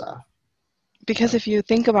about this stuff? Because if you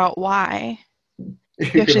think about why,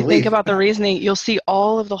 you actually think about the reasoning, you'll see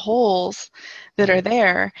all of the holes that are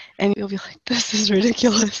there and you'll be like, this is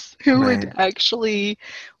ridiculous.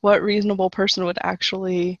 What reasonable person would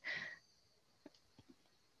actually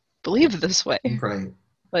believe this way. Right.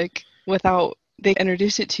 Like without, they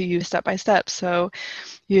introduce it to you step by step. So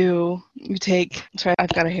you take, sorry,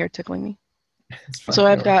 I've got a hair tickling me. So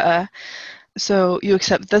I've got so you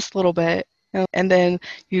accept this little bit, and then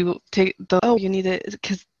you take you need it,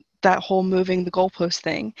 because that whole moving the goalpost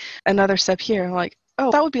thing, another step here, like,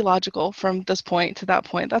 oh, that would be logical from this point to that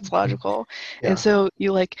point. That's logical. Yeah. And so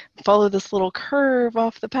you like follow this little curve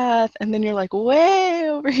off the path, and then you're like way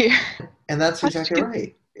over here. And that's exactly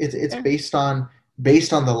right. It's based on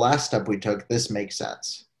the last step we took. This makes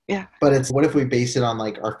sense. Yeah. But it's, what if we base it on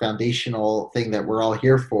like our foundational thing that we're all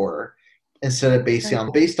here for, instead of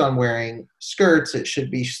based on wearing skirts, it should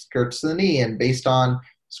be skirts to the knee, and based on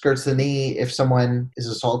skirts to the knee, if someone is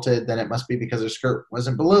assaulted, then it must be because their skirt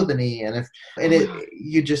wasn't below the knee. And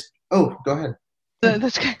go ahead.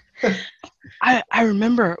 That's good. I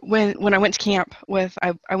remember when I went to camp with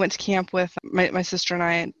my sister and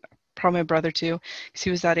I, and probably my brother too, because he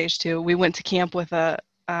was that age too. We went to camp with a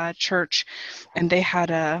church, and they had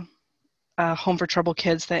a Home for Troubled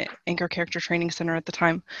Kids, the Anchor Character Training Center at the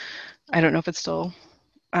time. I don't know if it's still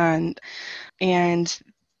on. And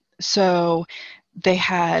so they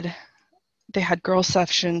had girls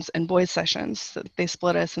sessions and boys sessions. So they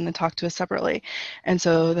split us and then talked to us separately. And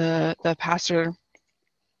so the pastor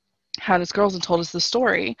had his girls and told us the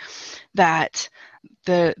story that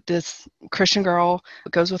this Christian girl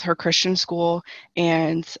goes with her Christian school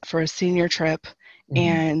and for a senior trip. Mm-hmm.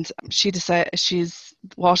 And she decides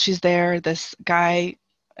while she's there, this guy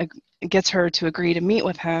gets her to agree to meet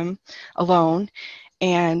with him alone,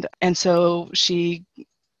 and so she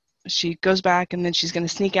goes back, and then she's going to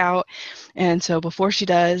sneak out. And so before she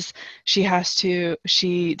does, she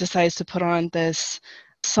decides to put on this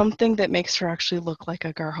something that makes her actually look like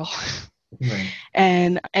a girl. Right.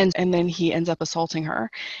 and then he ends up assaulting her,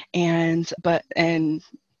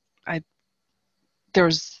 there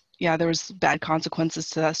was bad consequences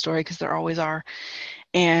to that story, because there always are.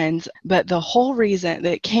 But the whole reason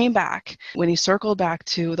that it came back, when he circled back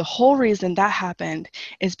to the whole reason that happened,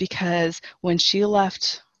 is because when she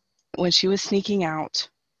was sneaking out,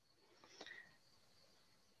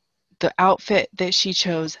 the outfit that she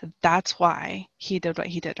chose, that's why he did what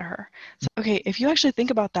he did to her. So, okay, if you actually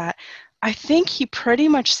think about that, I think he pretty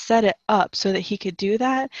much set it up so that he could do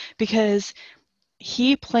that, because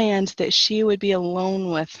he planned that she would be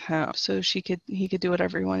alone with him, so he could do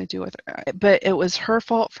whatever he wanted to do with her. But it was her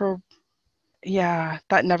fault that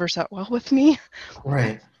never sat well with me.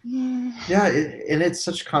 Right. Yeah, and it's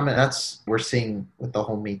such common. We're seeing with the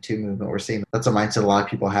whole Me Too movement. We're seeing that's a mindset a lot of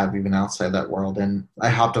people have even outside that world. And I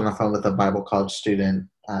hopped on the phone with a Bible college student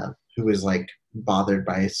who was like bothered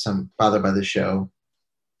by the show.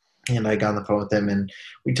 And I got on the phone with him, and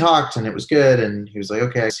we talked, and it was good. And he was like,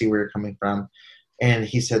 okay, I see where you're coming from. And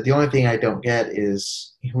he said, the only thing I don't get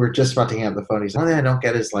is, we're just about to hang up the phone. He's, the only thing I don't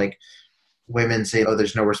get is like women say, oh,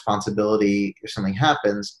 there's no responsibility if something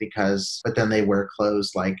happens, but then they wear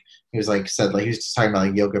clothes like, he was just talking about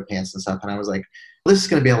like yoga pants and stuff. And I was like, well, this is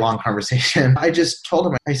going to be a long conversation. I just told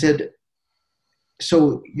him, I said,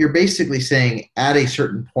 so you're basically saying at a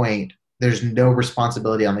certain point, there's no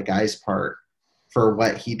responsibility on the guy's part for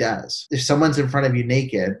what he does. If someone's in front of you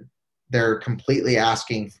naked, they're completely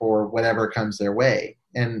asking for whatever comes their way.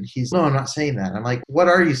 And he's, no, I'm not saying that. I'm like, what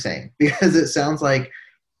are you saying? Because it sounds like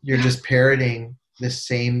you're just parroting this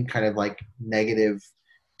same kind of like negative,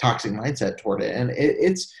 toxic mindset toward it. And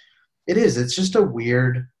it's just a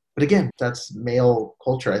weird, but again, that's male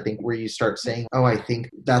culture, I think, where you start saying, oh, I think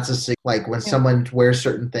that's a signal. Like when someone wears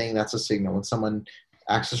certain thing, that's a signal. When someone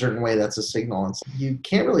acts a certain way, that's a signal. And so you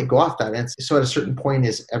can't really go off that. And so at a certain point,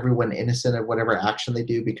 is everyone innocent of whatever action they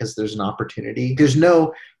do because there's an opportunity?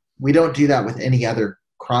 We don't do that with any other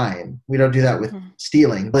crime. We don't do that with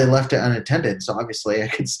stealing. They left it unattended, so obviously I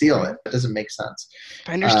could steal it. It doesn't make sense.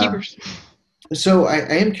 Finders keepers. So I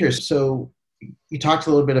am curious. So you talked a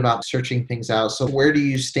little bit about searching things out. So where do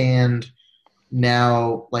you stand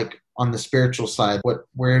now, like on the spiritual side?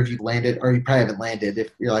 Where have you landed? Or you probably haven't landed.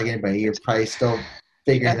 If you're like anybody, you're probably still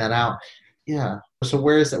figuring that out. Yeah. So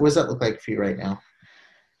what does that look like for you right now?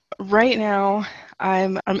 Right now,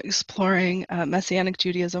 I'm exploring Messianic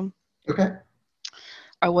Judaism. Okay.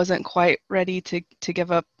 I wasn't quite ready to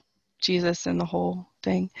give up Jesus and the whole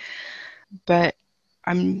thing, but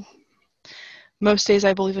most days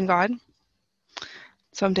I believe in God.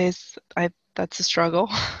 Some days that's a struggle,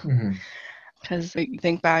 because you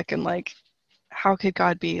think back and like, how could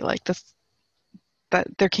God be like this? That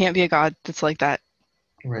there can't be a God that's like that.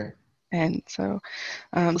 Right. And so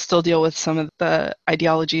still deal with some of the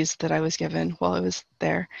ideologies that I was given while I was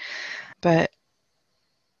there. But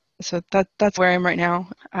so that's where I am right now.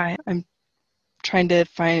 I'm trying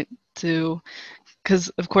to because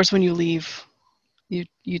of course when you leave,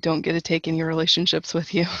 you don't get to take any relationships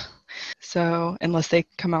with you. So unless they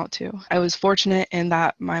come out too. I was fortunate in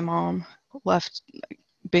that my mom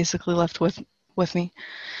basically left with me.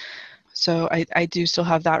 So I do still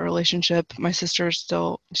have that relationship. My sister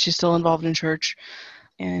she's still involved in church,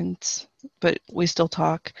 but we still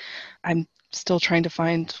talk. I'm still trying to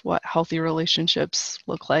find what healthy relationships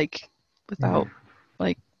look like without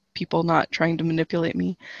like people not trying to manipulate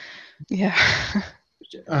me. Yeah.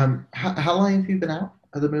 How long have you been out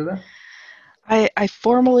of the movement? I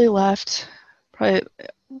formally left, probably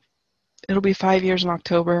it'll be 5 years in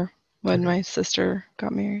October when my sister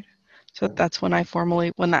got married. So that's when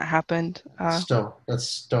that happened. That's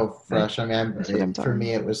still fresh. I mean, for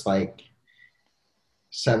me, it was like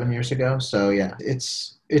 7 years ago. So yeah,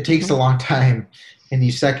 it takes a long time, and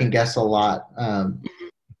you second guess a lot.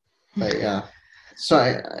 But yeah, so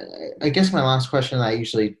I guess my last question, I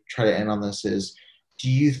usually try to end on this, is: do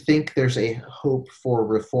you think there's a hope for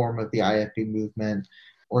reform of the IFB movement,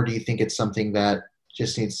 or do you think it's something that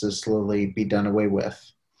just needs to slowly be done away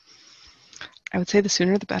with? I would say the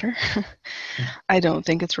sooner the better. I don't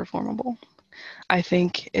think it's reformable. I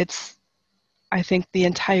think the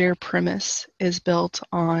entire premise is built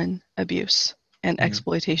on abuse and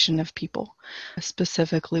exploitation of people,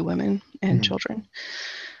 specifically women and children.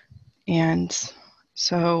 And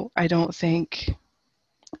so I don't think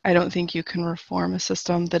you can reform a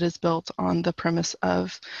system that is built on the premise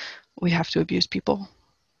of we have to abuse people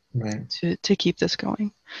to keep this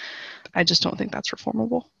going. I just don't think that's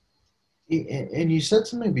reformable. And you said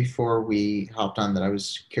something before we hopped on that I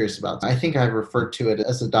was curious about. I think I've referred to it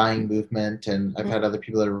as a dying movement, and I've had other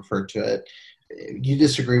people that have referred to it. You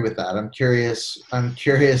disagree with that? I'm curious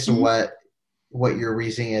what your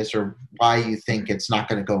reasoning is, or why you think it's not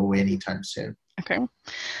going to go away anytime soon. Okay.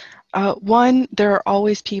 One, there are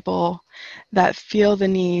always people that feel the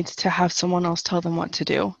need to have someone else tell them what to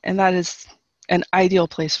do, and that is an ideal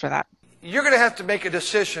place for that. You're going to have to make a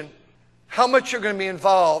decision how much you're going to be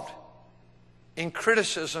involved in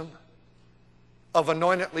criticism of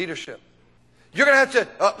anointed leadership. You're going to have to,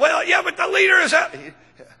 but the leader is out.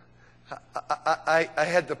 I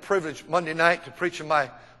had the privilege Monday night to preach in my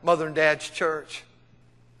mother and dad's church.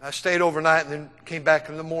 I stayed overnight and then came back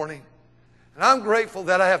in the morning. And I'm grateful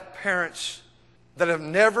that I have parents that have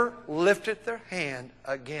never lifted their hand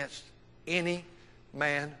against any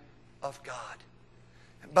man of God.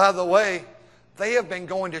 And by the way, they have been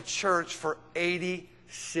going to church for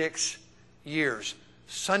 86 years.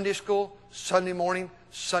 Sunday school, Sunday morning,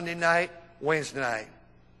 Sunday night, Wednesday night.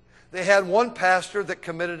 They had one pastor that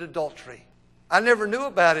committed adultery. I never knew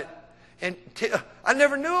about it. I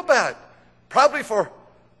never knew about it. Probably for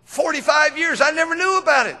 45 years, I never knew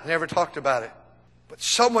about it. Never talked about it. But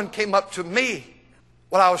someone came up to me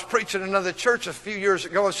when I was preaching in another church a few years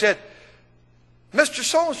ago and said, Mr.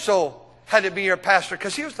 So-and-so had to be your pastor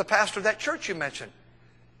because he was the pastor of that church you mentioned.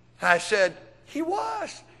 And I said, he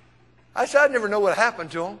was. I said, I never know what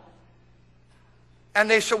happened to him. And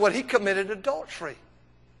they said, well, he committed adultery.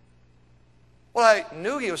 Well, I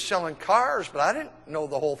knew he was selling cars, but I didn't know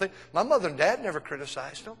the whole thing. My mother and dad never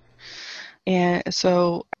criticized him. And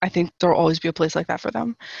so I think there will always be a place like that for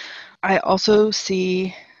them. I also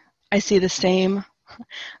see the same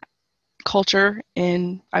culture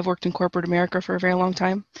I've worked in corporate America for a very long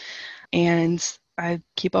time, and I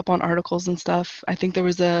keep up on articles and stuff. I think there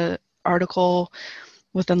was an article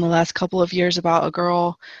within the last couple of years about a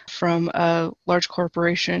girl from a large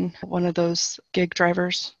corporation, one of those gig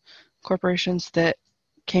drivers corporations, that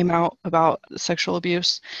came out about sexual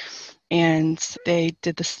abuse. And they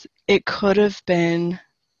did this. It could have been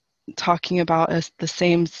talking about the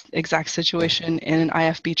same exact situation in an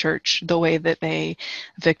IFB church, the way that they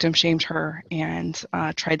victim shamed her and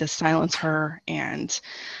tried to silence her and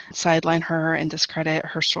sideline her and discredit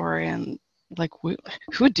her story. And like, who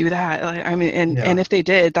would do that? I mean, and if they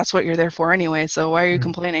did, that's what you're there for anyway. So why are you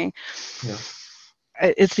complaining? Yeah.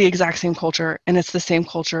 It's the exact same culture, and it's the same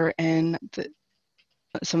culture in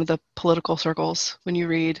some of the political circles. When you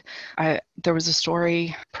read, there was a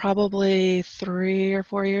story probably 3 or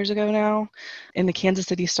 4 years ago now in the Kansas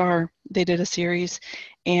City Star. They did a series,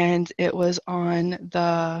 and it was on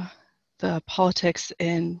the politics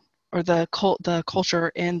or the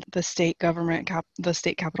culture in the state government, the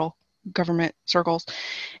state capital government circles,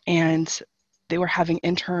 and they were having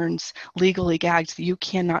interns legally gagged. You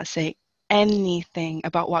cannot say anything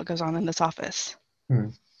about what goes on in this office.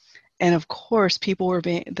 And of course, there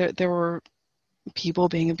were people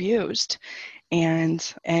being abused,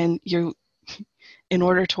 and in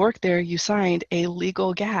order to work there, you signed a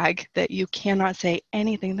legal gag that you cannot say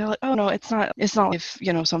anything. They're like, oh no, it's not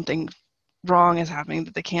if, something wrong is happening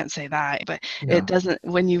that they can't say that. But it doesn't,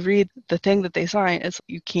 when you read the thing that they sign, it's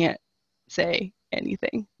you can't say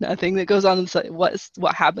anything. Nothing that goes on inside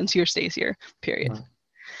what happens here stays here, period. Yeah.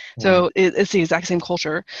 So it's the exact same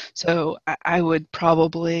culture. So I would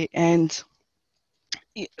probably, and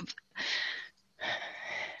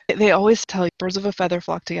they always tell you birds of a feather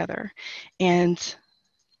flock together. And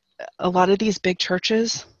a lot of these big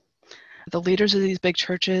churches, the leaders of these big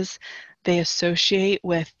churches, they associate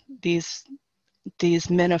with these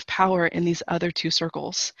men of power in these other two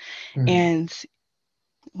circles. Mm-hmm. And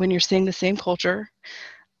when you're seeing the same culture,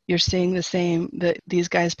 you're seeing the same, these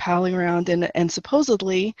guys palling around and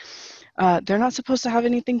supposedly they're not supposed to have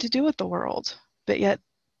anything to do with the world, but yet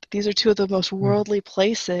these are two of the most worldly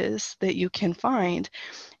places that you can find.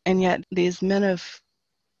 And yet these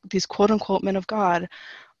quote unquote men of God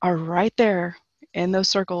are right there in those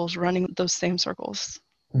circles, running those same circles.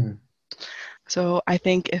 Mm. So I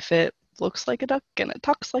think if it looks like a duck and it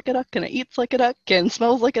talks like a duck and it eats like a duck and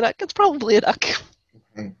smells like a duck, it's probably a duck.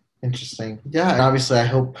 Okay. Interesting. Yeah, and obviously I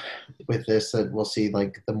hope with this that we'll see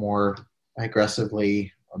like the more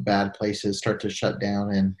aggressively bad places start to shut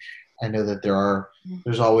down, and I know that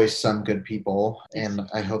there's always some good people, and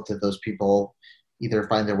I hope that those people either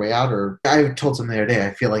find their way out, or I told someone the other day,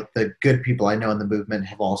 I feel like the good people I know in the movement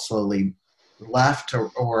have all slowly left,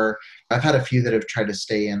 or I've had a few that have tried to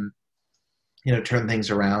stay in, turn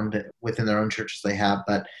things around within their own churches they have,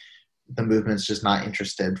 but the movement's just not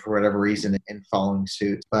interested for whatever reason in following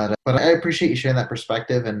suit. But I appreciate you sharing that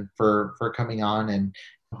perspective and for coming on, and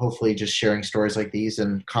hopefully just sharing stories like these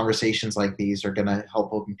and conversations like these are going to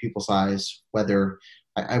help open people's eyes, whether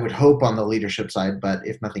I would hope on the leadership side, but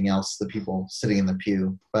if nothing else, the people sitting in the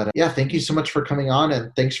pew. But thank you so much for coming on,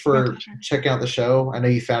 and thanks for checking out the show. I know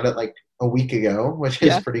you found it like a week ago, which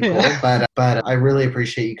is pretty cool, but I really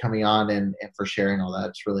appreciate you coming on and for sharing all that.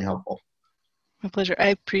 It's really helpful. My pleasure. I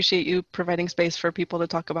appreciate you providing space for people to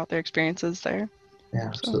talk about their experiences there. Yeah,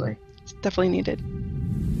 absolutely. So it's definitely needed.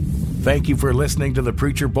 Thank you for listening to the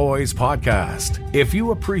Preacher Boys podcast. If you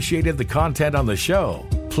appreciated the content on the show,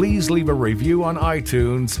 please leave a review on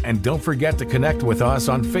iTunes, and don't forget to connect with us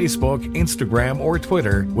on Facebook, Instagram, or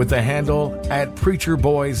Twitter with the handle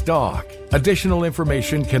 @PreacherBoysDoc. Additional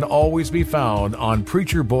information can always be found on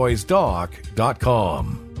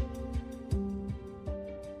PreacherBoysDoc.com.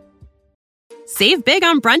 Save big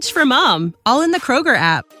on brunch for mom, all in the Kroger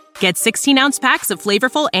app. Get 16-ounce packs of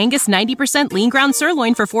flavorful Angus 90% lean ground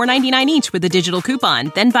sirloin for $4.99 each with a digital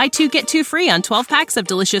coupon. Then buy 2, get 2 free on 12 packs of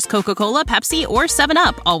delicious Coca-Cola, Pepsi, or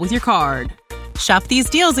 7-Up, all with your card. Shop these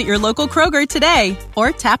deals at your local Kroger today,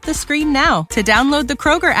 or tap the screen now to download the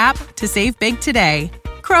Kroger app to save big today.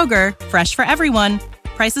 Kroger, fresh for everyone.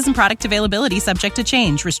 Prices and product availability subject to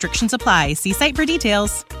change. Restrictions apply. See site for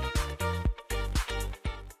details.